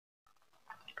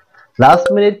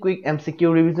Last minute quick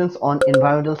MCQ revisions on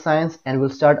environmental science, and we'll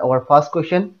start our first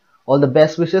question. All the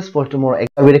best wishes for tomorrow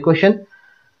exam ready question.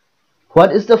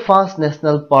 What is the first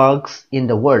national parks in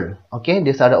the world? Okay,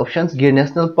 these are the options: Gir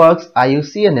National Parks,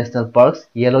 IUCN National Parks,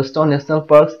 Yellowstone National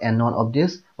Parks, and none of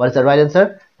these. What is the right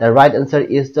answer? The right answer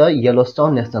is the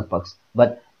Yellowstone National Parks.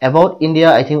 But about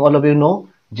India, I think all of you know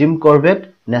Jim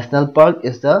Corbett National Park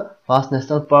is the first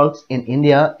national parks in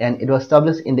India, and it was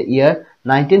established in the year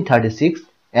 1936,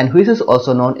 and which is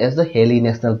also known as the Haley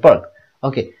National Park.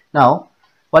 Okay, now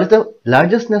what is the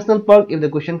largest national park? If the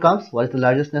question comes, what is the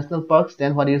largest national parks?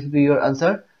 Then what is be your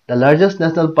answer? The largest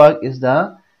national park is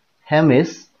the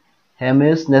Hemis.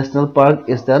 Hemis National Park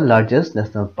is the largest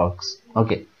national parks.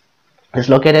 Okay, it's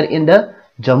located in the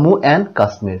Jammu and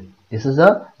Kashmir. This is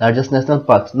the largest national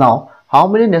parks. Now, how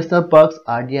many national parks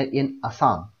are there in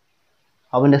Assam?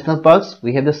 How many national parks?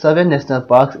 We have the 7 national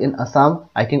parks in Assam.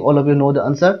 I think all of you know the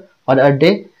answer. What are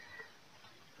they?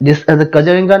 These are the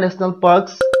Kajiranga National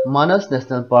Parks, Manas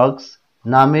National Parks,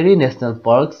 Nameri National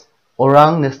Parks,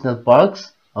 Orang National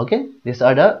Parks. Okay, these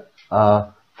are the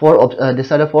four,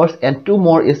 and 2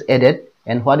 more is added.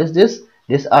 And what is this?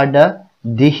 These are the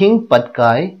Dihing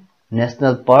Patkai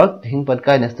National Park, Dihing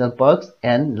Patkai National Parks,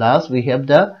 and last we have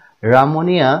the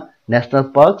Ramonia National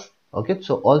Parks. Okay,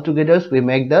 so all together we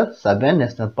make the 7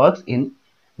 national parks in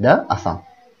the Assam.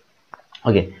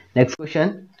 Okay, next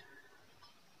question.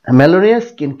 Melanoria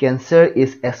skin cancer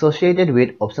is associated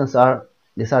with, options are,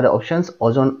 these are the options: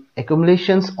 ozone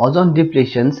accumulations, ozone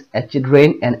depletions, acid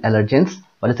rain, and allergens.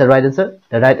 What is the right answer?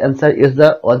 The right answer is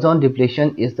the ozone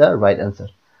depletion is the right answer.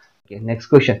 Okay, next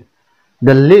question.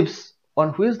 The leaves on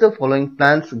which the following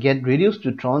plants get reduced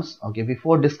to thorns. Okay,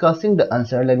 before discussing the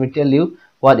answer, let me tell you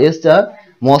what is the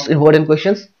most important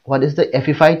questions. What is the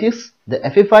epiphytes? The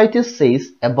epiphytes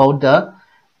says about the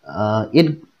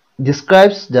it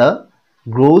describes the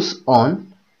grows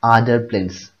on other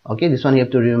plants. Okay, this one you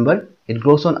have to remember. It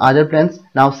grows on other plants.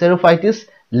 Now xerophytes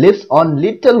lives on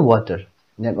little water.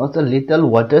 That also little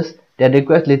waters, that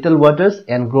requires little waters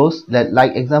and grows,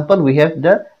 like example we have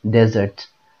the desert.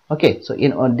 Okay, so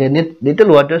they need little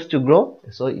waters to grow,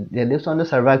 so they lives on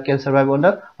the can survive on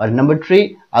the. Or number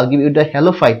 3, I'll give you the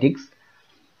halophytics.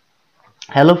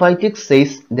 Halophytics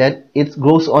says that it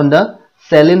grows on the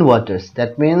saline waters.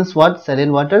 That means what?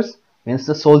 Saline waters means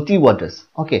the salty waters.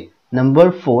 Okay,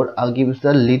 number 4, I'll give you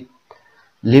the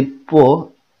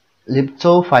lithophytics.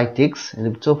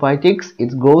 Lithophytics,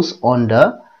 it grows on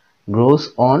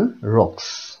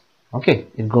rocks. Okay,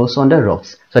 it grows on the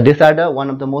rocks. So these are the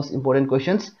one of the most important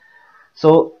questions.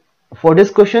 So for these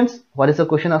questions, what is the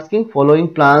question asking?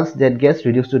 Following plants that gets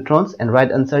reduced to thorns, and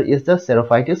right answer is the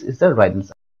xerophytes is the right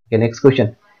answer. Okay, next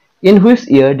question. In which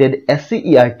year did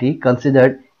SCERT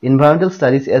considered environmental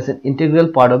studies as an integral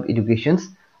part of education?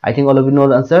 I think all of you know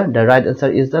the answer. The right answer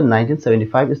is the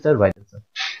 1975 is the right answer.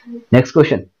 Next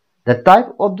question. The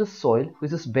type of the soil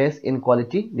which is best in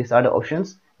quality. These are the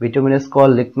options: bituminous coal,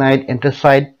 lignite,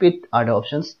 anthracite, peat are the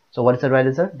options. So what is the right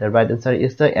answer? The right answer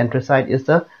is the anthracite is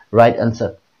the right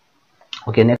answer.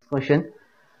 Okay, next question.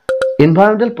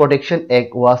 Environmental Protection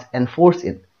Act was enforced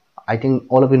in, I think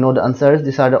all of you know the answers.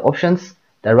 These are the options.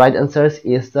 The right answer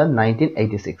is the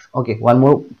 1986. Okay, one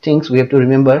more things we have to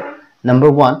remember.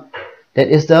 Number 1, that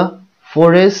is the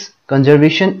Forest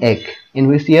Conservation Act. In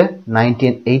which year?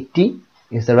 1980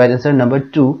 is the right answer. Number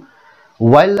 2,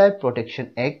 Wildlife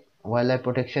Protection Act. Wildlife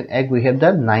Protection Act we have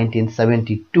the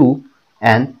 1972.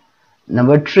 And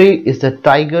number 3 is the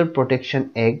Tiger Protection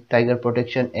Act. Tiger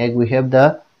Protection Act we have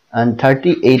the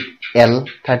 38L.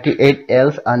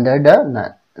 38Ls under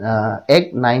the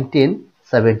Act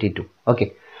 1972.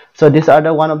 Okay, so these are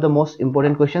the one of the most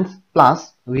important questions.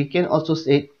 Plus we can also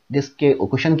say this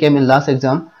question came in last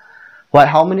exam.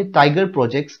 How many tiger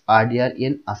projects are there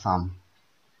in Assam?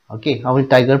 Okay, how many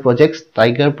tiger projects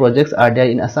are there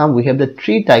in Assam? We have the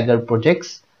 3 tiger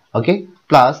projects. Okay,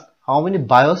 plus how many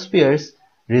biospheres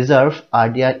reserves are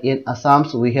there in Assam?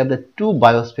 So we have the 2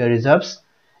 biosphere reserves.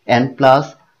 And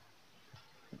plus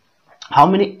how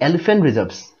many elephant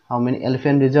reserves? How many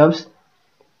elephant reserves?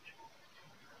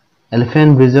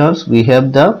 Elephant reserves we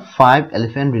have the 5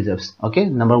 elephant reserves. Okay,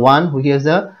 number 1 we have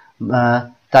the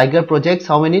tiger projects.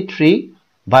 How many? 3.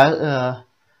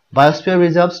 Biosphere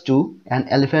reserves 2 and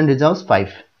elephant reserves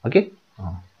 5. Okay,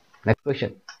 next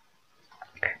question.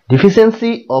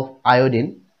 Deficiency of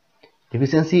iodine.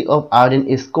 Deficiency of iodine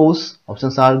is cause.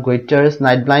 Options are goiters,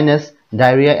 night blindness,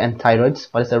 diarrhea, and thyroids.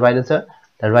 What is the right answer?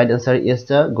 The right answer is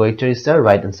the goiter is the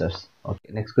right answer.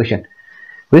 Okay, next question.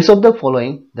 Which of the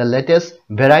following the latest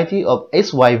variety of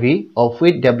HYV of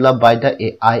wheat developed by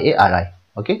the IARI?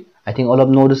 Okay, I think all of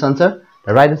you know this answer.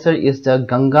 The right answer is the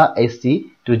Ganga ST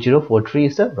 2043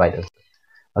 is the right answer.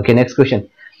 Okay, next question.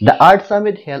 The Art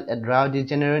Summit held at Rio De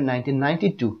Janeiro in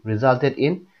 1992 resulted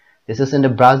in, this is in the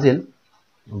Brazil,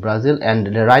 and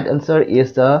the right answer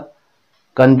is the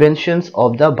Conventions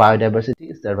of the Biodiversity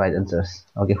is the right answers.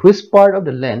 Okay, which part of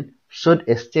the land should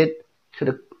a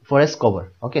forest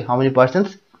cover? Okay, how many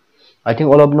percent? I think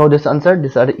all of you know this answer.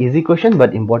 These are the easy question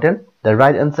but important. The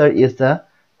right answer is the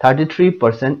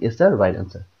 33% is the right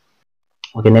answer.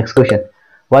 Okay, next question.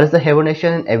 What is the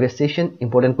hibernation and aestivation?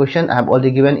 Important question. I have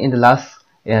already given in the last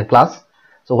class.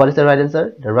 So what is the right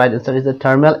answer? The right answer is the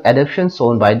thermal adaptation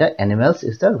shown by the animals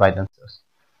is the right answer.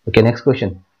 Okay, next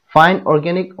question. Find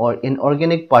organic or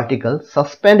inorganic particles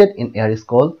suspended in air is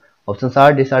called. Options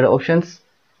are, these are the options,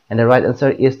 and the right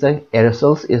answer is the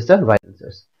aerosols is the right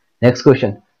answers. Next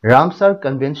question. Ramsar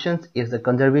Convention is the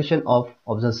conservation of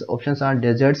options are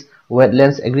deserts,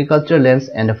 wetlands, agricultural lands,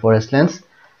 and the forest lands.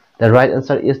 The right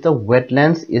answer is the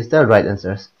wetlands is the right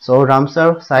answer. So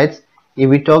Ramsar sites, if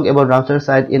we talk about Ramsar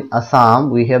site in Assam,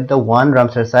 we have the one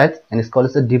Ramsar site and it's called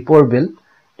as the Deepor Bill.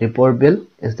 Deepor Bill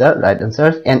is the right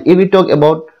answer. And if we talk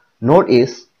about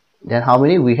northeast, then how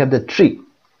many? We have the three.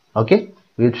 Okay,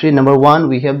 we have three. Number one,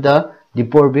 we have the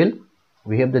Deepor Bill.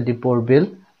 We have the Deepor Bill.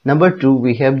 Number two,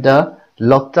 we have the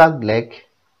Loktak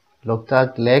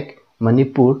Lake,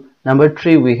 Manipur. Number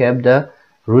three, we have the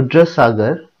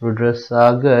Rudrasagar,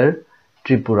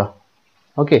 Tripura.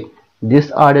 Okay,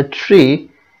 these are the three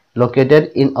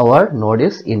located in our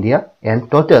northeast India. And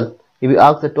total, if you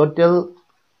ask the total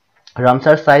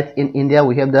Ramsar sites in India,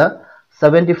 we have the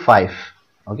 75.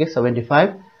 Okay,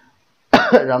 75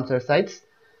 Ramsar sites.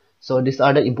 So these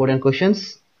are the important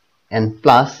questions. And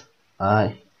plus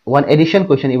one addition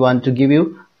question I want to give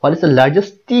you. What is the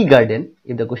largest tea garden?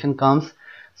 If the question comes,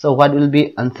 so what will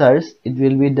be answers? It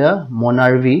will be the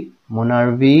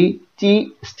Monarvi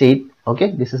tea state.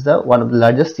 Okay, this is the one of the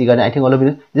largest tea garden. I think all of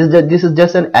you, this is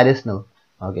just an additional.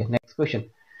 Okay, next question.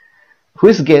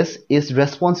 Which gas is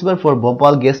responsible for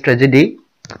Bhopal gas tragedy?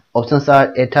 Options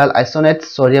are ethyl isonates,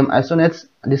 sodium isonates.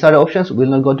 These are the options. We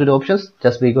will not go to the options,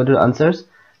 just we go to the answers.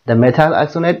 The methyl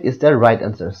isonate is the right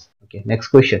answers. Okay, next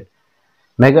question.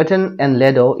 Megaton and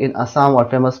Ledo in Assam are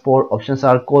famous for. Options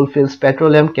are coalfields,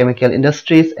 petroleum, chemical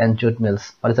industries, and jute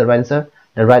mills. What is the right answer?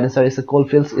 The right answer is the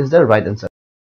coalfields is the right answer.